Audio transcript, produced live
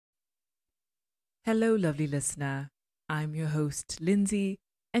Hello, lovely listener. I'm your host, Lindsay,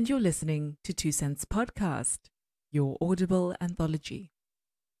 and you're listening to Two Cents Podcast, your audible anthology.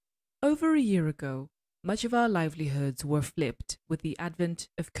 Over a year ago, much of our livelihoods were flipped with the advent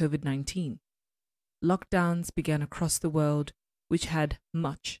of COVID-19. Lockdowns began across the world, which had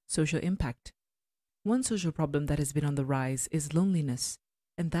much social impact. One social problem that has been on the rise is loneliness,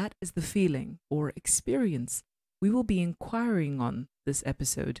 and that is the feeling or experience we will be inquiring on this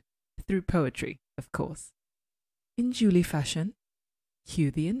episode through poetry, of course. In Julie fashion,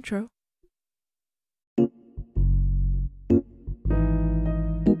 cue the intro.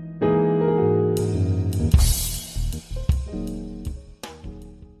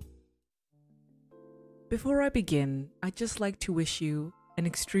 Before I begin, I'd just like to wish you an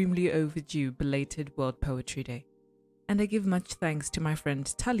extremely overdue belated World Poetry Day. And I give much thanks to my friend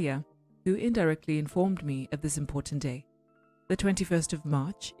Talia, who indirectly informed me of this important day. The 21st of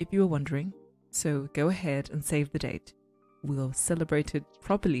March, if you were wondering, so go ahead and save the date. We'll celebrate it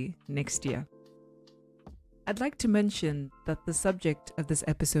properly next year. I'd like to mention that the subject of this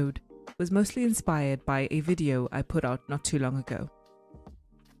episode was mostly inspired by a video I put out not too long ago.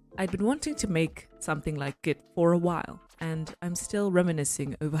 I'd been wanting to make something like it for a while, and I'm still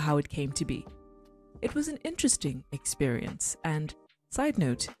reminiscing over how it came to be. It was an interesting experience, and side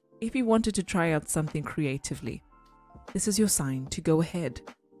note, if you wanted to try out something creatively, this is your sign to go ahead.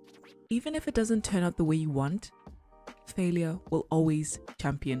 Even if it doesn't turn out the way you want, failure will always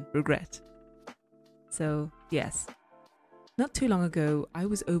champion regret. So, yes, not too long ago, I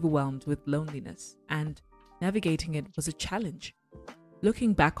was overwhelmed with loneliness, and navigating it was a challenge.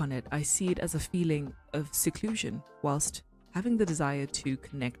 Looking back on it, I see it as a feeling of seclusion whilst having the desire to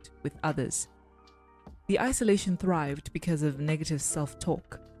connect with others. The isolation thrived because of negative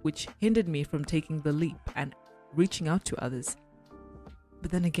self-talk, which hindered me from taking the leap and reaching out to others.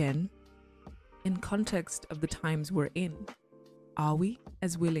 But then again, in context of the times we're in, are we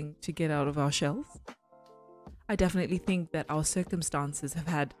as willing to get out of our shells? I definitely think that our circumstances have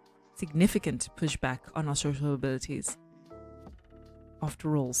had significant pushback on our social abilities.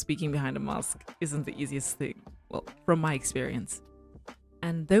 After all, speaking behind a mask isn't the easiest thing, well, from my experience.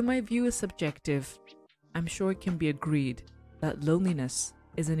 And though my view is subjective, I'm sure it can be agreed that loneliness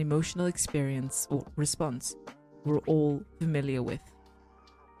is an emotional experience or response we're all familiar with.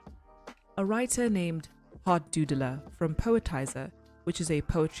 A writer named Hard Doodler from Poetizer, which is a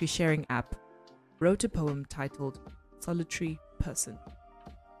poetry sharing app, wrote a poem titled Solitary Person.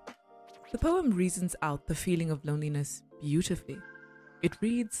 The poem reasons out the feeling of loneliness beautifully. It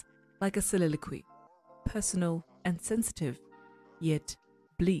reads like a soliloquy, personal and sensitive, yet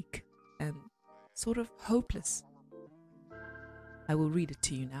bleak and sort of hopeless. I will read it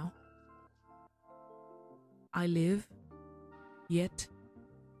to you now. I live, yet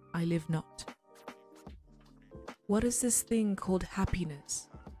I live not. What is this thing called happiness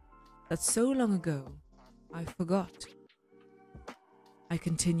that so long ago I forgot? I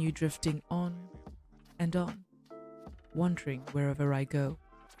continue drifting on and on, wondering wherever I go.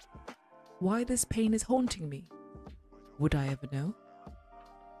 Why this pain is haunting me? Would I ever know?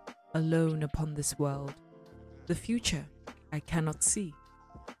 Alone upon this world, the future I cannot see.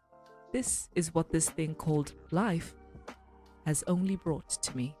 This is what this thing called life has only brought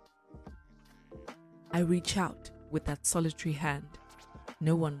to me. I reach out with that solitary hand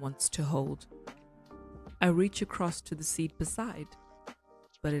no one wants to hold. I reach across to the seat beside,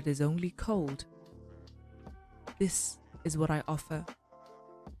 but it is only cold. This is what I offer.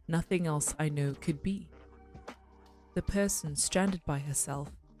 Nothing else I know could be. The person stranded by herself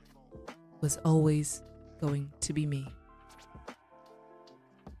was always going to be me.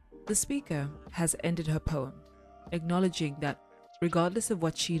 The speaker has ended her poem, acknowledging that regardless of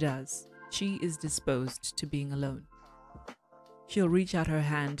what she does, she is disposed to being alone. She'll reach out her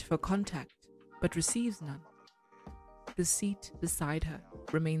hand for contact, but receives none. The seat beside her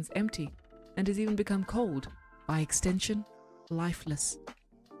remains empty and has even become cold, by extension, lifeless.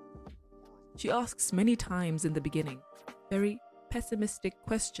 She asks many times in the beginning very pessimistic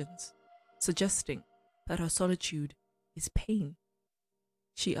questions, suggesting that her solitude is pain.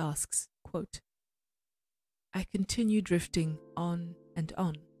 She asks, quote, I continue drifting on and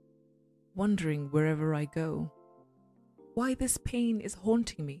on, wondering wherever I go. Why this pain is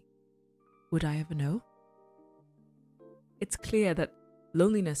haunting me? Would I ever know? It's clear that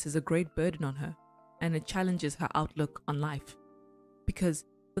loneliness is a great burden on her, and it challenges her outlook on life. Because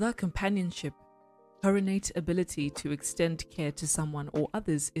without companionship, her innate ability to extend care to someone or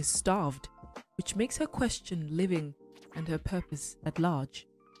others is starved, which makes her question living and her purpose at large.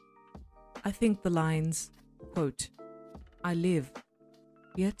 I think the lines, quote, I live,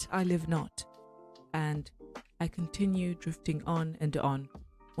 yet I live not, and I continue drifting on and on,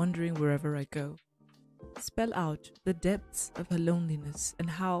 wandering wherever I go. Spell out the depths of her loneliness and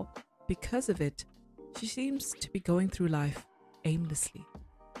how, because of it, she seems to be going through life aimlessly.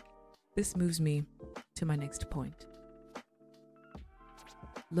 This moves me to my next point.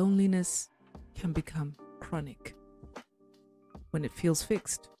 Loneliness can become chronic when it feels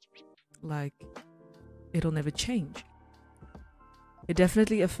fixed, like it'll never change. It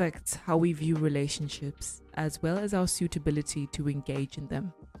definitely affects how we view relationships as well as our suitability to engage in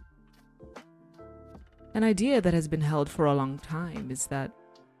them. An idea that has been held for a long time is that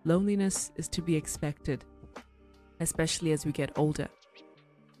loneliness is to be expected, especially as we get older.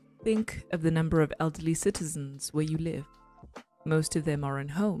 Think of the number of elderly citizens where you live. Most of them are in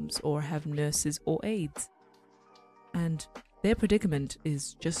homes or have nurses or aides. And their predicament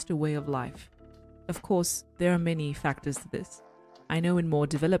is just a way of life. Of course, there are many factors to this. I know in more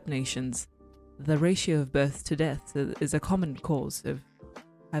developed nations, the ratio of birth to death is a common cause of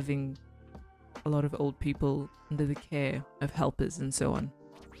having a lot of old people under the care of helpers and so on.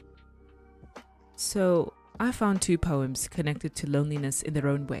 So I found two poems connected to loneliness in their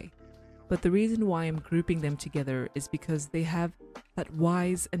own way. But the reason why I'm grouping them together is because they have that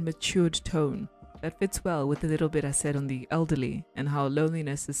wise and matured tone that fits well with the little bit I said on the elderly and how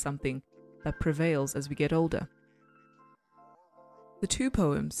loneliness is something that prevails as we get older. The two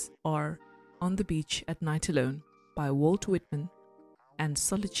poems are On the Beach at Night Alone by Walt Whitman and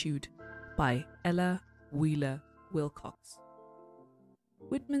Solitude by Ella Wheeler Wilcox.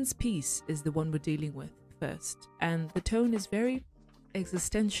 Whitman's piece is the one we're dealing with first, and the tone is very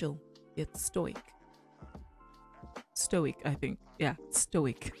existential yet stoic. Stoic, I think. Yeah,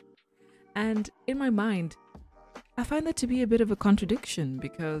 stoic. And in my mind, I find that to be a bit of a contradiction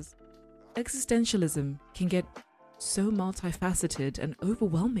because existentialism can get so multifaceted and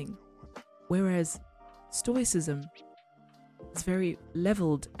overwhelming, whereas stoicism is very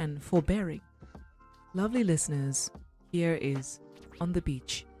leveled and forbearing. Lovely listeners, here is On the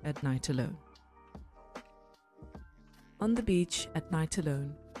Beach at Night Alone. On the beach at night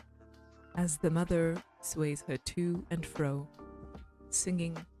alone, as the mother sways her to and fro,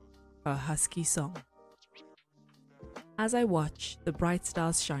 singing her husky song. As I watch the bright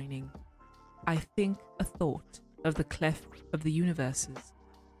stars shining, I think a thought of the cleft of the universes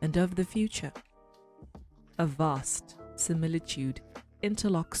and of the future. A vast similitude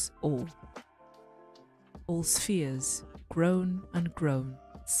interlocks all. All spheres, grown and grown,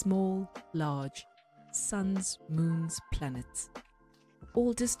 small, large, suns, moons, planets.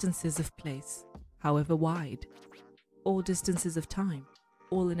 All distances of place, however wide. All distances of time,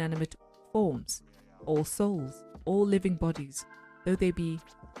 all inanimate forms, all souls, all living bodies, though they be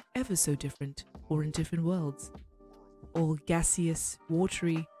ever so different or in different worlds. All gaseous,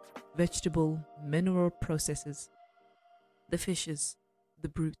 watery, vegetable, mineral processes. The fishes, the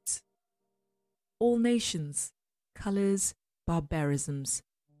brutes. All nations, colors, barbarisms,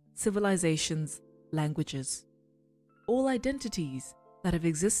 civilizations, languages. All identities that have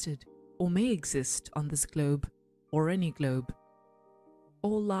existed or may exist on this globe or any globe.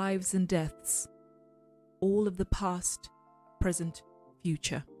 All lives and deaths. All of the past, present,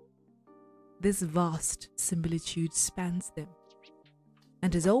 future. This vast similitude spans them,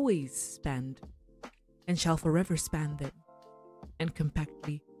 and has always spanned, and shall forever span them, and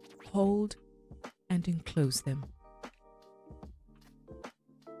compactly hold and enclose them.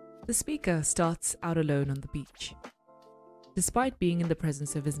 The speaker starts out alone on the beach. Despite being in the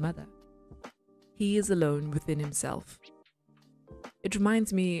presence of his mother, he is alone within himself. It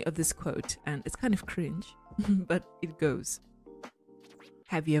reminds me of this quote, and it's kind of cringe, but it goes.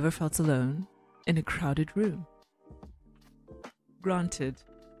 Have you ever felt alone in a crowded room? Granted,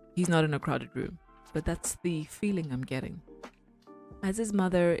 he's not in a crowded room, but that's the feeling I'm getting. As his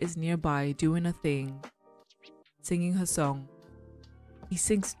mother is nearby doing a thing, singing her song, he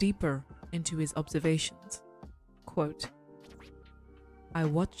sinks deeper into his observations. Quote, I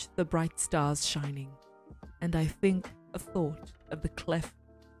watch the bright stars shining, and I think a thought of the cleft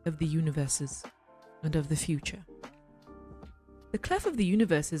of the universes and of the future. The clef of the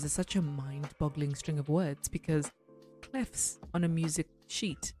universes is such a mind-boggling string of words because clefs on a music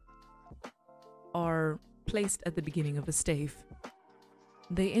sheet are placed at the beginning of a stave.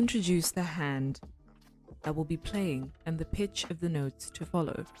 They introduce the hand that will be playing and the pitch of the notes to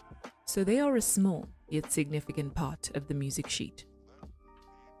follow, so they are a small yet significant part of the music sheet.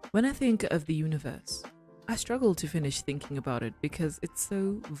 When I think of the universe, I struggle to finish thinking about it because it's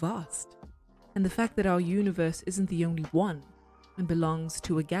so vast, and the fact that our universe isn't the only one and belongs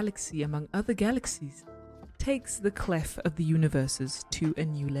to a galaxy among other galaxies takes the clef of the universes to a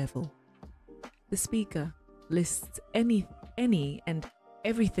new level. The speaker lists any and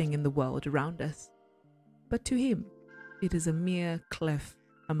everything in the world around us, but to him, it is a mere clef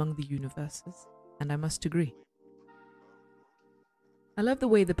among the universes, and I must agree. I love the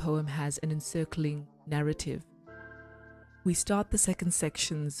way the poem has an encircling narrative. We start the second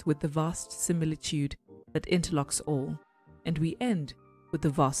sections with the vast similitude that interlocks all, and we end with the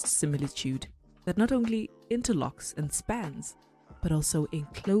vast similitude that not only interlocks and spans, but also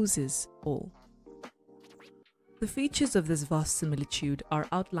encloses all. The features of this vast similitude are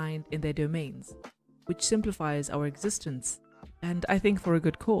outlined in their domains, which simplifies our existence, and I think for a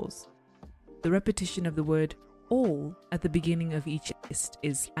good cause. The repetition of the word all at the beginning of each list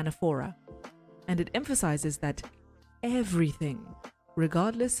is anaphora, and it emphasizes that everything,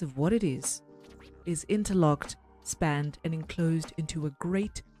 regardless of what it is interlocked, spanned, and enclosed into a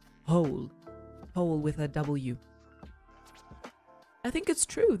great whole with a W. I think it's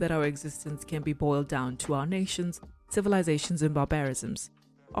true that our existence can be boiled down to our nations, civilizations, and barbarisms.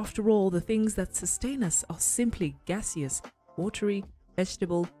 After all, the things that sustain us are simply gaseous, watery,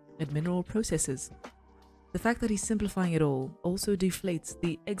 vegetable, and mineral processes. The fact that he's simplifying it all also deflates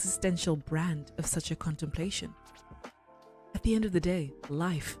the existential brand of such a contemplation. At the end of the day,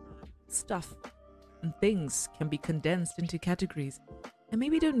 life, stuff, and things can be condensed into categories and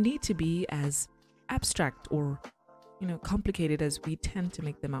maybe don't need to be as abstract or complicated as we tend to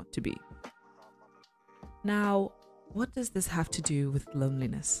make them out to be. Now, what does this have to do with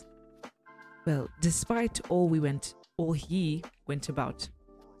loneliness? Well, despite all he went about,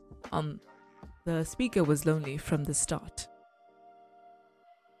 the speaker was lonely from the start.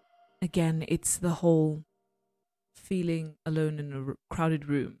 Again, it's the whole feeling alone in a crowded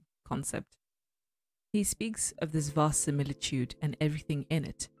room concept. He speaks of this vast similitude and everything in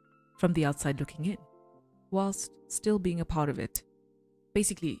it from the outside looking in, whilst still being a part of it.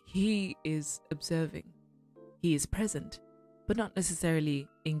 Basically, he is observing, he is present, but not necessarily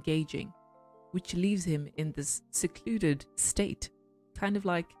engaging, which leaves him in this secluded state, kind of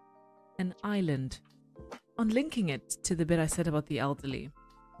like an island. On linking it to the bit I said about the elderly,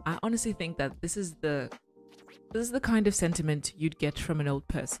 I honestly think that this is the kind of sentiment you'd get from an old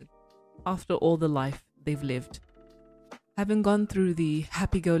person after all the life they've lived. Having gone through the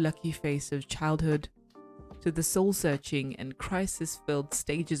happy-go-lucky phase of childhood to the soul-searching and crisis-filled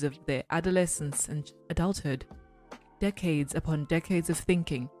stages of their adolescence and adulthood, decades upon decades of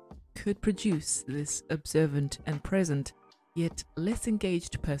thinking could produce this observant and present, yet less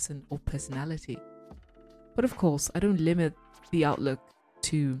engaged person or personality. But of course, I don't limit the outlook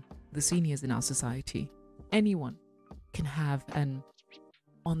to the seniors in our society. Anyone can have an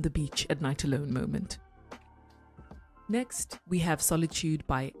on the beach at night alone moment. Next, we have Solitude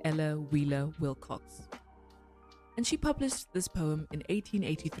by Ella Wheeler Wilcox. And she published this poem in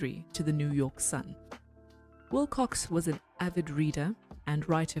 1883 to the New York Sun. Wilcox was an avid reader and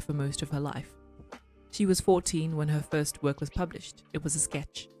writer for most of her life. She was 14 when her first work was published. It was a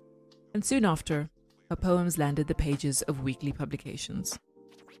sketch. And soon after, her poems landed the pages of weekly publications.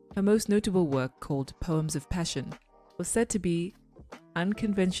 Her most notable work, called Poems of Passion, was said to be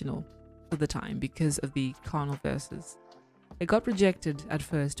unconventional for the time because of the carnal verses. It got rejected at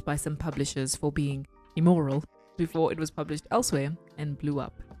first by some publishers for being immoral before it was published elsewhere and blew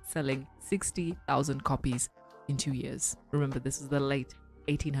up, selling 60,000 copies in 2 years. Remember, this is the late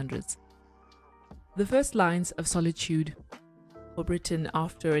 1800s. The first lines of Solitude were written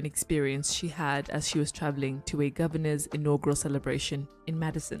after an experience she had as she was traveling to a governor's inaugural celebration in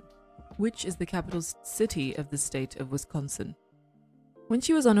Madison, which is the capital city of the state of Wisconsin. When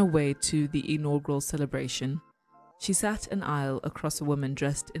she was on her way to the inaugural celebration, she sat an aisle across a woman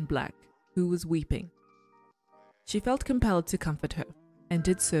dressed in black who was weeping. She felt compelled to comfort her and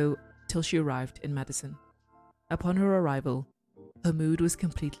did so till she arrived in Madison. Upon her arrival, her mood was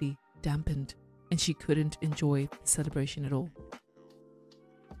completely dampened and she couldn't enjoy the celebration at all.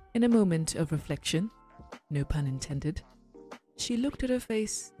 In a moment of reflection, no pun intended, she looked at her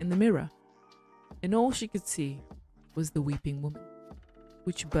face in the mirror, and all she could see was the weeping woman,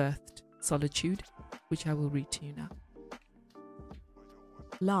 which birthed Solitude, which I will read to you now.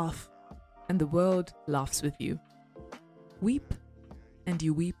 Laugh, and the world laughs with you. Weep, and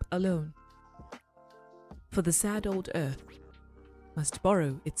you weep alone. For the sad old earth must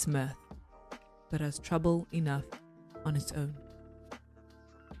borrow its mirth, but has trouble enough on its own.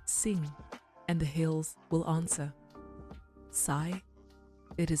 Sing, and the hills will answer. Sigh,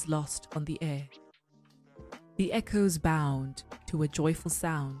 it is lost on the air. The echoes bound to a joyful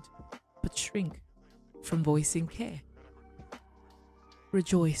sound, but shrink from voicing care.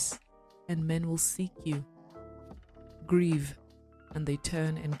 Rejoice, and men will seek you. Grieve, and they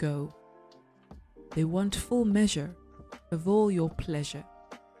turn and go. They want full measure of all your pleasure,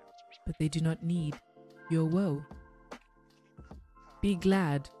 but they do not need your woe. Be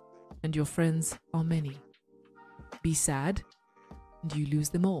glad, and your friends are many. Be sad, and you lose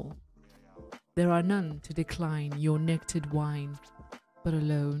them all. There are none to decline your nectared wine, but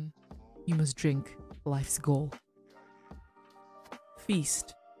alone you must drink life's gall.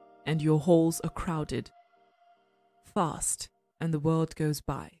 Feast, and your halls are crowded. Fast, and the world goes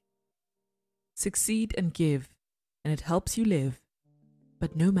by. Succeed and give, and it helps you live,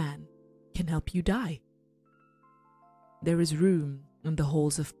 but no man can help you die. There is room in the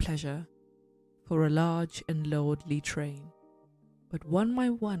halls of pleasure for a large and lordly train, but one by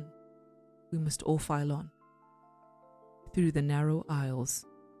one we must all file on through the narrow aisles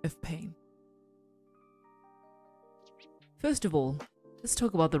of pain. First of all, let's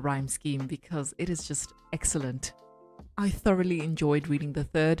talk about the rhyme scheme because it is just excellent. I thoroughly enjoyed reading the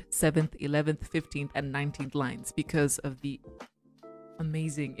 3rd, 7th, 11th, 15th, and 19th lines because of the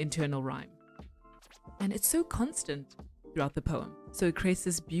amazing internal rhyme. And it's so constant throughout the poem, so it creates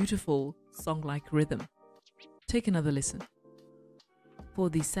this beautiful song-like rhythm. Take another listen. For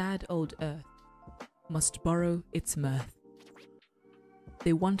the sad old earth must borrow its mirth.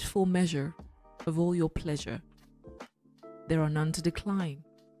 They want full measure of all your pleasure. There are none to decline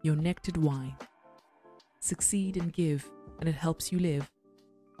your nectared wine. Succeed and give, and it helps you live.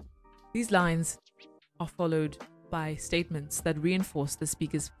 These lines are followed by statements that reinforce the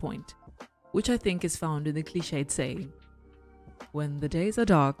speaker's point, which I think is found in the cliched saying, when the days are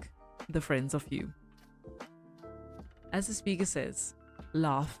dark, the friends are few. As the speaker says,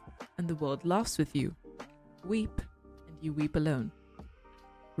 laugh, and the world laughs with you. Weep, and you weep alone.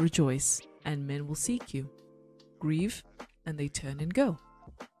 Rejoice, and men will seek you. Grieve, and they turn and go.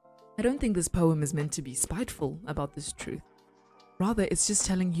 I don't think this poem is meant to be spiteful about this truth. Rather, it's just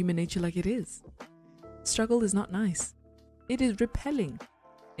telling human nature like it is. Struggle is not nice. It is repelling,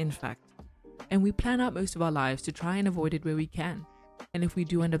 in fact. And we plan out most of our lives to try and avoid it where we can. And if we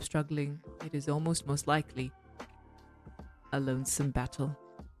do end up struggling, it is almost most likely a lonesome battle.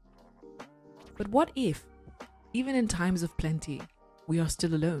 But what if, even in times of plenty, we are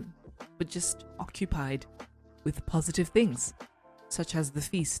still alone, but just occupied with positive things, such as the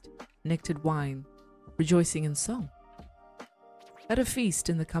feast, nectared wine, rejoicing in song? At a feast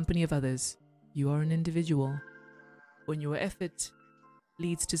in the company of others, you are an individual. When your effort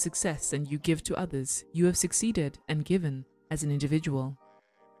leads to success and you give to others, you have succeeded and given as an individual,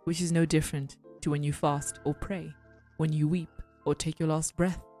 which is no different to when you fast or pray, when you weep or take your last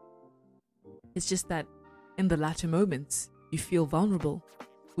breath. It's just that in the latter moments, you feel vulnerable,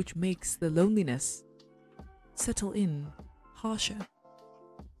 which makes the loneliness settle in harsher.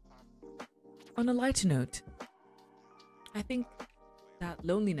 On a lighter note, I think that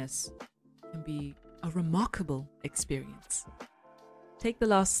loneliness can be a remarkable experience. Take the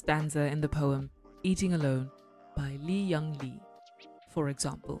last stanza in the poem, Eating Alone, by Lee Young Lee, for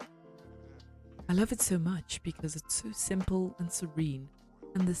example. I love it so much because it's so simple and serene,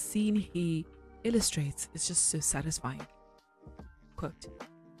 and the scene he illustrates is just so satisfying. Quote,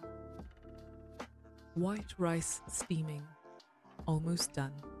 white rice steaming, almost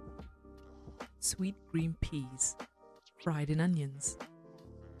done. Sweet green peas, fried in onions.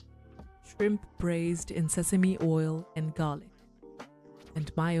 Shrimp braised in sesame oil and garlic. And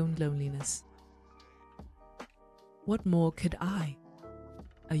my own loneliness. What more could I,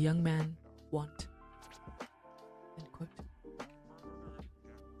 a young man, want? End quote.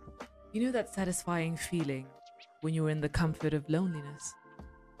 You know that satisfying feeling when you're in the comfort of loneliness,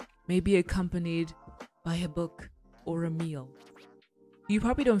 maybe accompanied by a book or a meal. You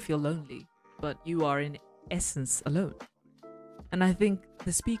probably don't feel lonely, but you are in essence alone. And I think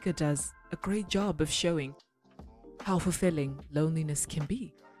the speaker does a great job of showing how fulfilling loneliness can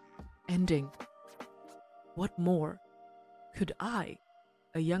be. Ending, what more could I,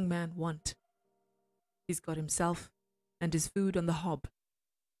 a young man, want? He's got himself and his food on the hob.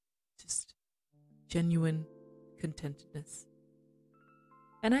 Just genuine contentedness.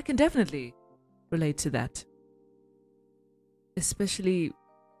 And I can definitely relate to that. Especially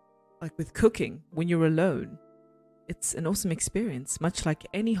like with cooking, when you're alone. It's an awesome experience, much like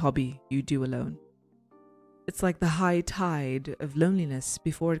any hobby you do alone. It's like the high tide of loneliness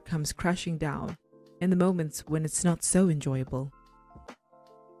before it comes crashing down in the moments when it's not so enjoyable.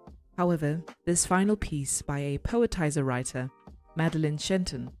 However, this final piece by a poetizer writer, Madeline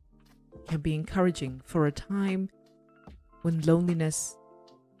Shenton, can be encouraging for a time when loneliness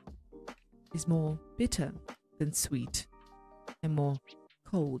is more bitter than sweet and more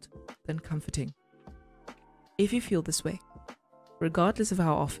cold than comforting. If you feel this way, regardless of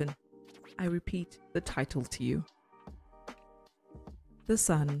how often, I repeat the title to you. The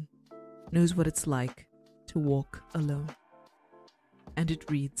sun knows what it's like to walk alone. And it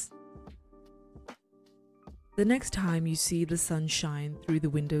reads, the next time you see the sun shine through the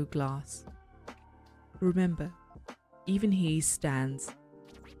window glass, remember, even he stands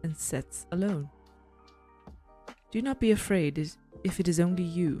and sets alone. Do not be afraid if it is only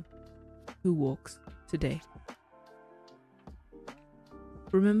you who walks today.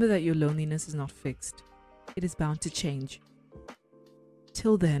 Remember that your loneliness is not fixed. It is bound to change.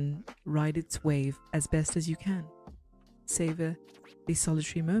 Till then, ride its wave as best as you can. Savor these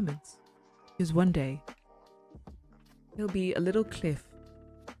solitary moments, because one day there'll be a little cleft,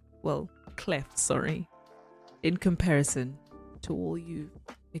 in comparison to all you've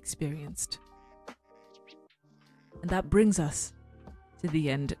experienced. And that brings us to the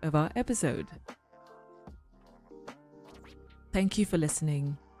end of our episode. Thank you for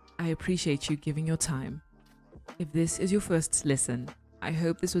listening. I appreciate you giving your time. If this is your first listen, I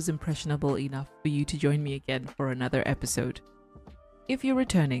hope this was impressionable enough for you to join me again for another episode. If you're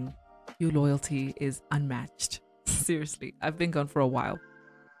returning, your loyalty is unmatched. Seriously, I've been gone for a while,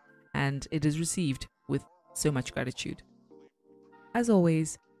 and it is received with so much gratitude. As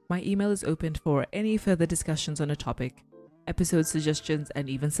always, my email is open for any further discussions on a topic, episode suggestions, and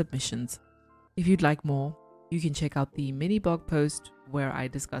even submissions. If you'd like more, you can check out the mini blog post where I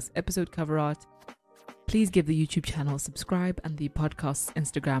discuss episode cover art. Please give the YouTube channel a subscribe and the podcast's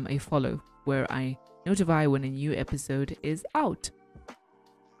Instagram a follow, where I notify when a new episode is out.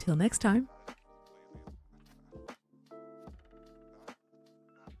 Till next time.